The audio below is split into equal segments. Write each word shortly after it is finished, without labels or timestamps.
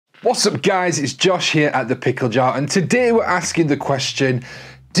What's up guys, it's Josh here at the Pickle Jar, and today we're asking the question,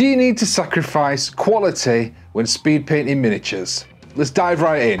 do you need to sacrifice quality when speed painting miniatures? Let's dive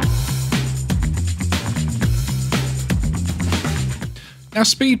right in. Now,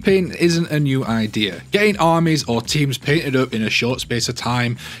 speed paint isn't a new idea. Getting armies or teams painted up in a short space of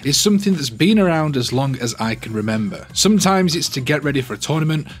time is something that's been around as long as I can remember. Sometimes it's to get ready for a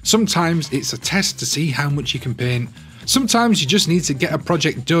tournament, sometimes it's a test to see how much you can paint, sometimes you just need to get a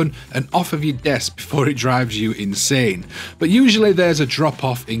project done and off of your desk before it drives you insane. But usually there's a drop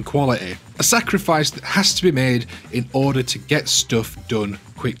off in quality, a sacrifice that has to be made in order to get stuff done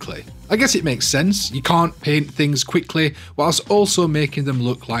quickly. I guess it makes sense. You can't paint things quickly whilst also making them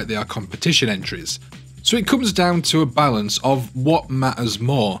look like they are competition entries. So it comes down to a balance of what matters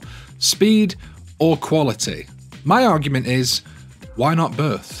more, speed or quality. My argument is, why not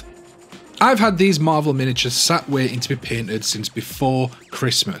both? I've had these Marvel miniatures sat waiting to be painted since before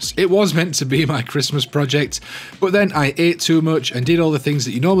Christmas. It was meant to be my Christmas project, but then I ate too much and did all the things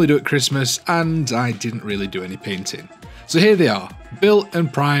that you normally do at Christmas, and I didn't really do any painting. So here they are, built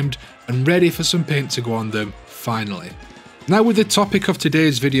and primed and ready for some paint to go on them finally. Now, with the topic of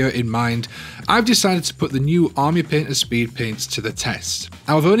today's video in mind, I've decided to put the new Army Painter speed paints to the test.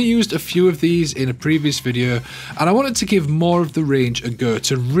 Now, I've only used a few of these in a previous video, and I wanted to give more of the range a go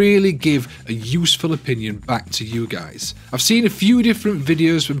to really give a useful opinion back to you guys. I've seen a few different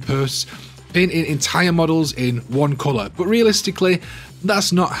videos and posts painting entire models in one colour, but realistically,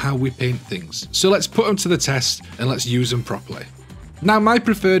 that's not how we paint things. So let's put them to the test and let's use them properly. Now, my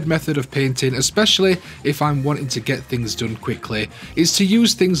preferred method of painting, especially if I'm wanting to get things done quickly, is to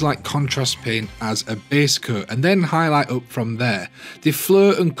use things like contrast paint as a base coat and then highlight up from there. They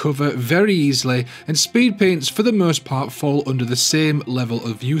float and cover very easily, and speed paints for the most part fall under the same level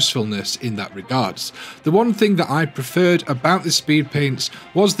of usefulness in that regards. The one thing that I preferred about the speed paints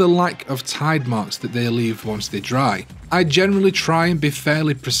was the lack of tide marks that they leave once they dry. I generally try and be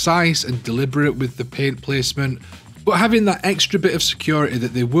fairly precise and deliberate with the paint placement, but having that extra bit of security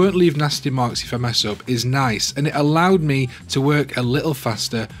that they won't leave nasty marks if I mess up is nice, and it allowed me to work a little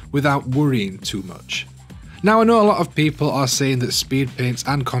faster without worrying too much. Now, I know a lot of people are saying that speed paints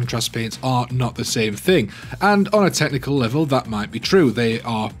and contrast paints are not the same thing, and on a technical level that might be true, they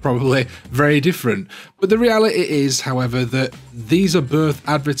are probably very different. But the reality is, however, that these are both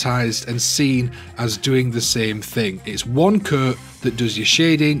advertised and seen as doing the same thing. It's one coat that does your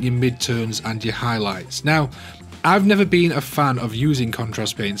shading, your midtones and your highlights. Now, I've never been a fan of using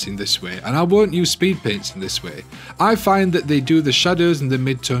contrast paints in this way, and I won't use speed paints in this way. I find that they do the shadows and the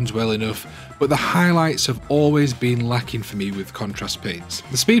midtones well enough, but the highlights have always been lacking for me with contrast paints.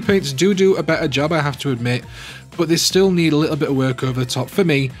 The speed paints do a better job, I have to admit, but they still need a little bit of work over the top for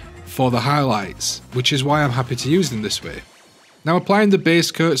me for the highlights, which is why I'm happy to use them this way. Now, applying the base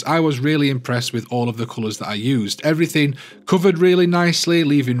coats, I was really impressed with all of the colours that I used. Everything covered really nicely,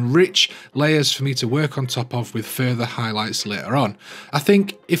 leaving rich layers for me to work on top of with further highlights later on. I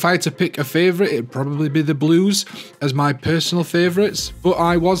think if I had to pick a favourite, it'd probably be the blues as my personal favourites, but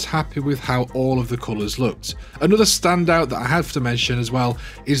I was happy with how all of the colours looked. Another standout that I have to mention as well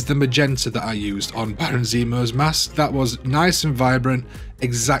is the magenta that I used on Baron Zemo's mask. That was nice and vibrant,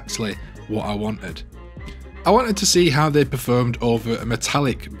 exactly what I wanted. I wanted to see how they performed over a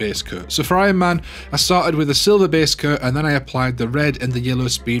metallic base coat. So for Iron Man, I started with a silver base coat and then I applied the red and the yellow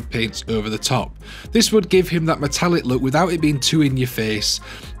speed paints over the top. This would give him that metallic look without it being too in your face.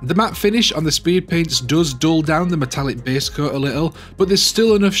 The matte finish on the speed paints does dull down the metallic base coat a little, but there's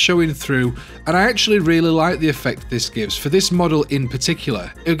still enough showing through, and I actually really like the effect this gives for this model in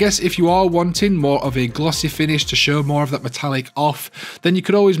particular. I guess if you are wanting more of a glossy finish to show more of that metallic off, then you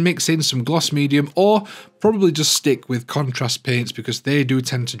could always mix in some gloss medium, or probably just stick with contrast paints because they do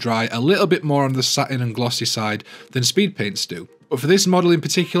tend to dry a little bit more on the satin and glossy side than speed paints do. But for this model in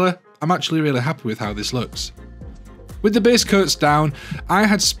particular, I'm actually really happy with how this looks. With the base coats down, I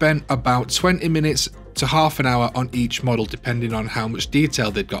had spent about 20 minutes to half an hour on each model depending on how much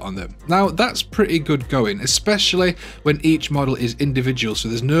detail they'd got on them. Now, that's pretty good going, especially when each model is individual, so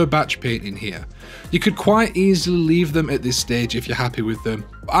there's no batch painting here. You could quite easily leave them at this stage if you're happy with them,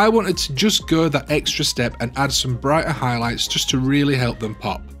 but I wanted to just go that extra step and add some brighter highlights just to really help them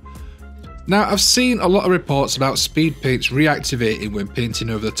pop. Now, I've seen a lot of reports about speed paints reactivating when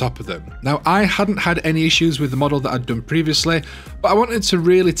painting over the top of them. Now, I hadn't had any issues with the model that I'd done previously, but I wanted to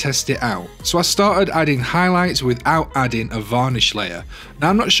really test it out. So I started adding highlights without adding a varnish layer. Now,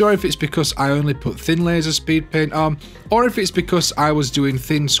 I'm not sure if it's because I only put thin layers of speed paint on, or if it's because I was doing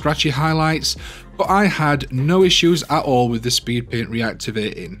thin scratchy highlights, But I had no issues at all with the speed paint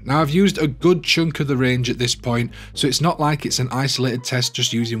reactivating. Now I've used a good chunk of the range at this point, so it's not like it's an isolated test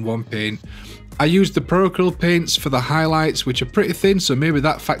just using one paint. I used the pro-acryl paints for the highlights, which are pretty thin, so maybe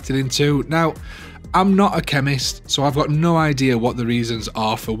that factored in too. Now, I'm not a chemist, so I've got no idea what the reasons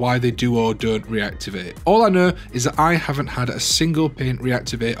are for why they do or don't reactivate. All I know is that I haven't had a single paint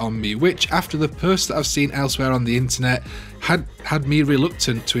reactivate on me, which after the posts that I've seen elsewhere on the internet had me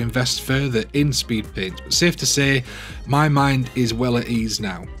reluctant to invest further in speed paints. But safe to say, my mind is well at ease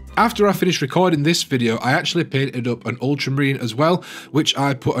now. After I finished recording this video, I actually painted up an ultramarine as well, which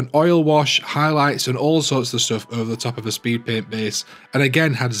I put an oil wash, highlights and all sorts of stuff over the top of a speed paint base, and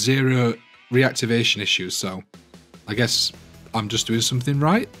again had zero reactivation issues, so I guess I'm just doing something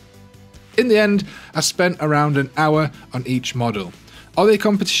right. In the end, I spent around an hour on each model. Are they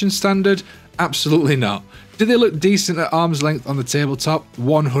competition standard? Absolutely not. Do they look decent at arm's length on the tabletop?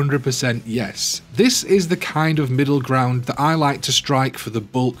 100% yes. This is the kind of middle ground that I like to strike for the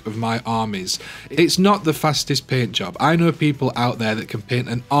bulk of my armies. It's not the fastest paint job. I know people out there that can paint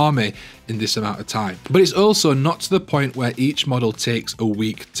an army in this amount of time, but it's also not to the point where each model takes a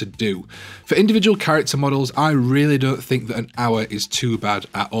week to do. For individual character models, I really don't think that an hour is too bad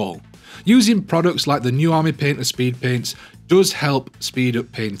at all. Using products like the new Army Painter speed paints does help speed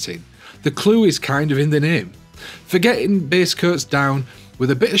up painting. The clue is kind of in the name. For getting base coats down, with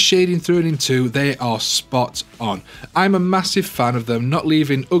a bit of shading thrown in too, they are spot on. I'm a massive fan of them, not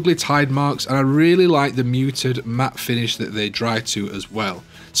leaving ugly tide marks, and I really like the muted matte finish that they dry to as well.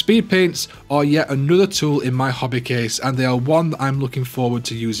 Speed paints are yet another tool in my hobby case, and they are one that I'm looking forward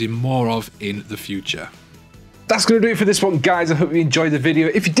to using more of in the future. That's going to do it for this one, guys. I hope you enjoyed the video.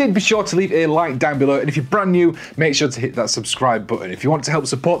 If you did, be sure to leave a like down below. And if you're brand new, make sure to hit that subscribe button. If you want to help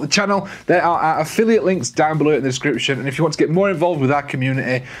support the channel, there are our affiliate links down below in the description. And if you want to get more involved with our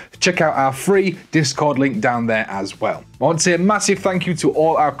community, check out our free Discord link down there as well. I want to say a massive thank you to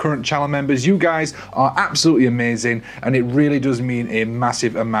all our current channel members. You guys are absolutely amazing, and it really does mean a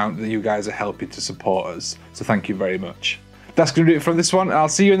massive amount that you guys are helping to support us. So thank you very much. That's going to do it from this one. I'll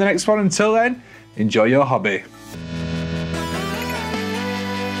see you in the next one. Until then, enjoy your hobby.